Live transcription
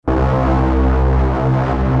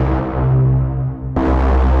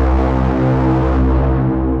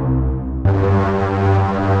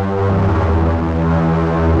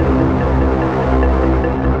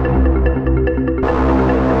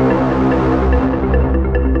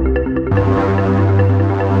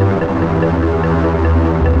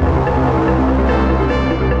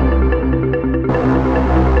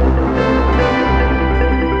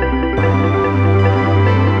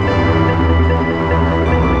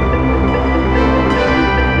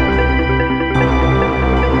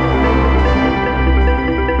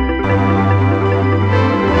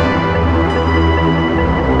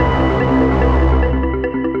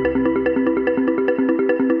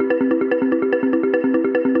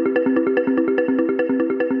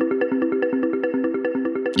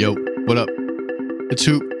Yo, what up? It's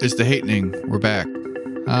Hoop. It's the Hatening. We're back.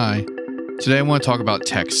 Hi. Today I want to talk about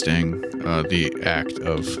texting, the act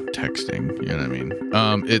of texting. You know what I mean?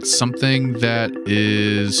 It's something that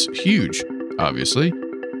is huge, obviously.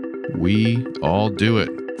 We all do it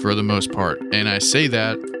for the most part. And I say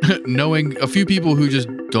that knowing a few people who just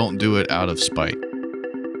don't do it out of spite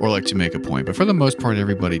or like to make a point. But for the most part,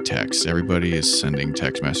 everybody texts. Everybody is sending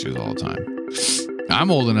text messages all the time. I'm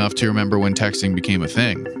old enough to remember when texting became a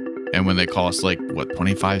thing and when they cost like, what,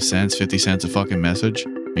 25 cents, 50 cents a fucking message,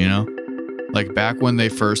 you know? Like back when they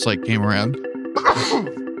first like came around.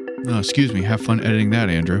 Oh, excuse me. Have fun editing that,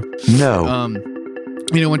 Andrew. No.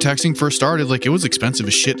 You know, when texting first started, like it was expensive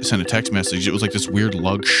as shit to send a text message. It was like this weird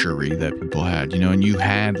luxury that people had, you know, and you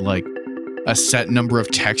had like a set number of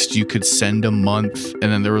texts you could send a month. And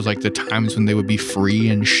then there was like the times when they would be free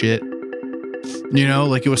and shit. You know,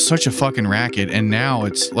 like it was such a fucking racket. And now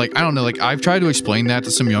it's like, I don't know, like I've tried to explain that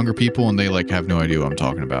to some younger people and they like have no idea what I'm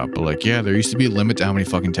talking about. But like, yeah, there used to be a limit to how many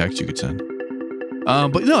fucking texts you could send.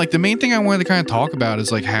 But no, like the main thing I wanted to kind of talk about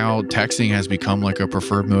is like how texting has become like a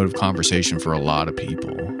preferred mode of conversation for a lot of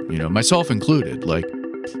people, you know, myself included. Like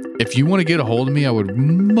if you want to get a hold of me, I would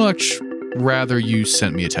much rather you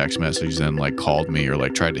sent me a text message than like called me or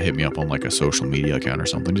like tried to hit me up on like a social media account or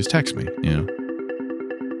something. Just text me, you know.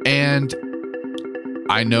 And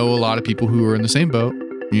I know a lot of people who are in the same boat,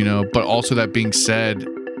 you know, but also that being said,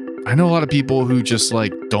 I know a lot of people who just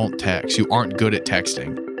like don't text, who aren't good at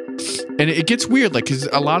texting. And it gets weird, like, because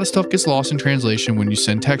a lot of stuff gets lost in translation when you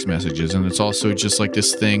send text messages. And it's also just like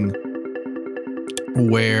this thing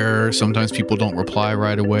where sometimes people don't reply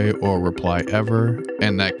right away or reply ever.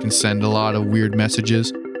 And that can send a lot of weird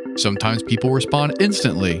messages. Sometimes people respond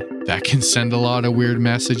instantly. That can send a lot of weird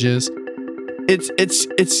messages.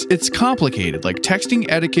 It's complicated. Like texting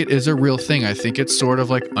etiquette is a real thing. I think it's sort of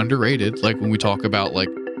like underrated. Like when we talk about like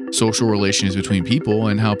social relations between people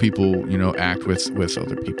and how people, you know, act with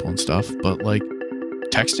other people and stuff. But like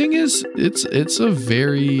texting is, it's a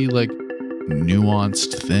very like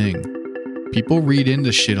nuanced thing. People read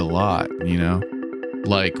into shit a lot, you know,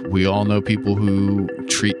 like we all know people who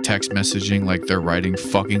treat text messaging like they're writing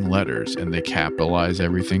fucking letters and they capitalize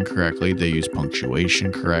everything correctly. They use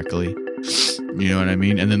punctuation correctly. You know what I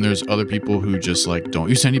mean? And then there's other people who just like don't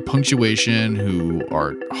use any punctuation, who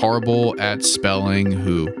are horrible at spelling,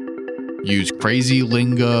 who use crazy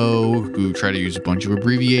lingo, who try to use a bunch of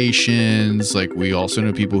abbreviations. Like we also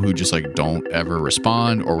know people who just like don't ever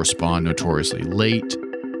respond or respond notoriously late,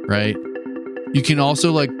 right? You can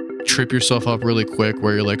also like trip yourself up really quick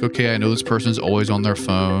where you're like, okay, I know this person's always on their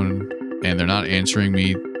phone and they're not answering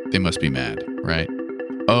me. They must be mad, right?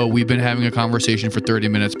 Oh, we've been having a conversation for 30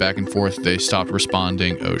 minutes back and forth. They stopped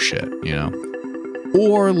responding. Oh shit, you know?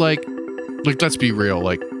 Or like, let's be real.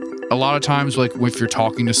 Like a lot of times, like if you're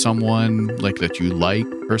talking to someone like that you like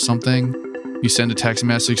or something, you send a text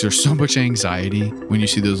message. There's so much anxiety when you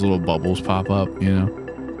see those little bubbles pop up, you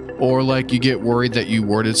know? Or like you get worried that you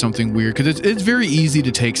worded something weird because it's very easy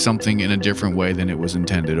to take something in a different way than it was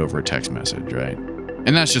intended over a text message, right?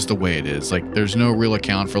 And that's just the way it is. Like there's no real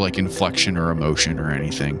account for like inflection or emotion or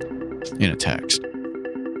anything in a text.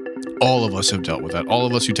 All of us have dealt with that. All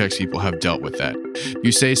of us who text people have dealt with that.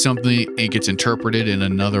 You say something, it gets interpreted in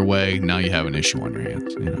another way. Now you have an issue on your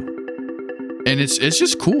hands, you know? And it's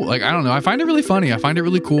just cool. Like, I don't know. I find it really funny. I find it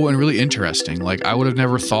really cool and really interesting. Like I would have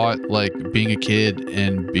never thought like being a kid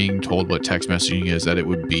and being told what text messaging is, that it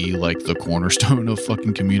would be like the cornerstone of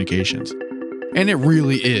fucking communications. And it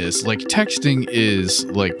really is. Like texting is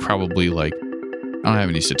like probably like, I don't have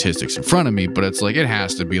any statistics in front of me, but it's like it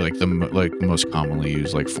has to be like the most commonly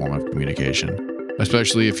used like form of communication,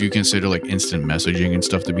 especially if you consider like instant messaging and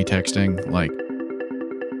stuff to be texting. Like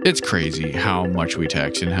it's crazy how much we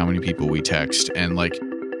text and how many people we text. And like,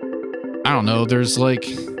 I don't know, there's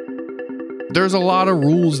a lot of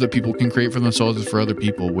rules that people can create for themselves and for other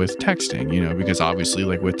people with texting, you know, because obviously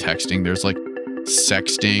like with texting, there's like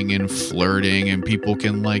sexting and flirting and people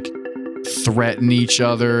can like threaten each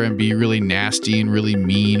other and be really nasty and really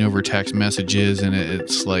mean over text messages. And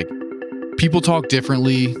it's like people talk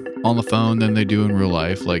differently on the phone than they do in real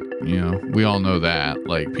life. Like, you know, we all know that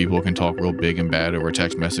like people can talk real big and bad over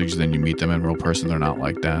text message. Then you meet them in real person, they're not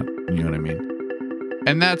like that. You know what I mean?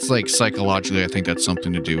 And that's like psychologically, I think that's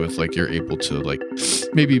something to do with like you're able to like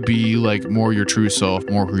maybe be like more your true self,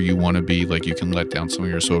 more who you want to be. Like you can let down some of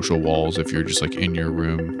your social walls if you're just like in your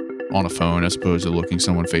room on a phone as opposed to looking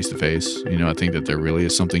someone face to face. You know, I think that there really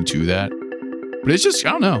is something to that. But it's just, I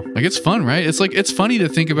don't know, like it's fun, right? It's like, it's funny to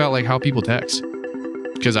think about like how people text.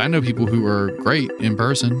 Because I know people who are great in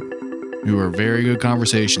person who are very good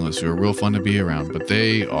conversationalists, who are real fun to be around, but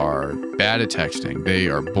they are bad at texting. They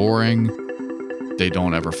are boring. They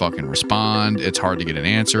don't ever fucking respond. It's hard to get an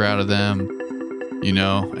answer out of them, you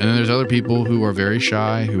know? And then there's other people who are very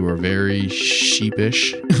shy, who are very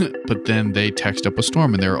sheepish, but then they text up a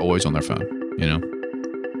storm and they're always on their phone, you know?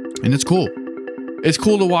 And it's cool. It's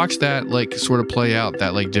cool to watch that, like, sort of play out,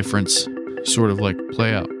 that, like, difference sort of, like,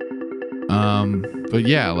 play out. But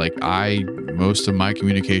yeah, like, most of my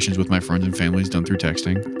communications with my friends and family is done through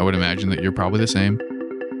texting. I would imagine that you're probably the same.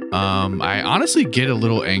 I honestly get a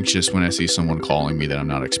little anxious when I see someone calling me that I'm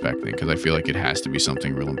not expecting, because I feel like it has to be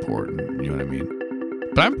something real important. You know what I mean?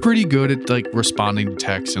 But I'm pretty good at, like, responding to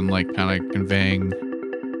texts and, like, kind of conveying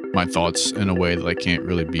my thoughts in a way that, like, can't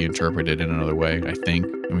really be interpreted in another way, I think.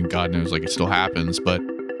 I mean, God knows, like, it still happens, but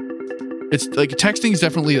it's like texting is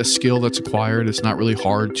definitely a skill that's acquired. It's not really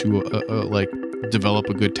hard to like develop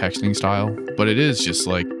a good texting style, but it is just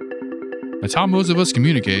like, that's how most of us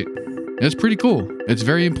communicate. It's pretty cool. It's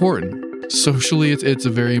very important. Socially, it's a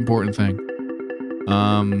very important thing.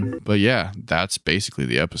 But yeah, that's basically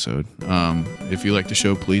the episode. If you like the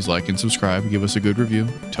show, please like and subscribe, give us a good review,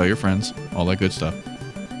 tell your friends, all that good stuff.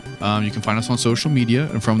 You can find us on social media,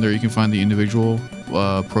 and from there you can find the individual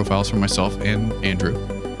profiles for myself and Andrew.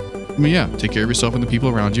 I mean, yeah, take care of yourself and the people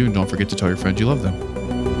around you, and don't forget to tell your friends you love them.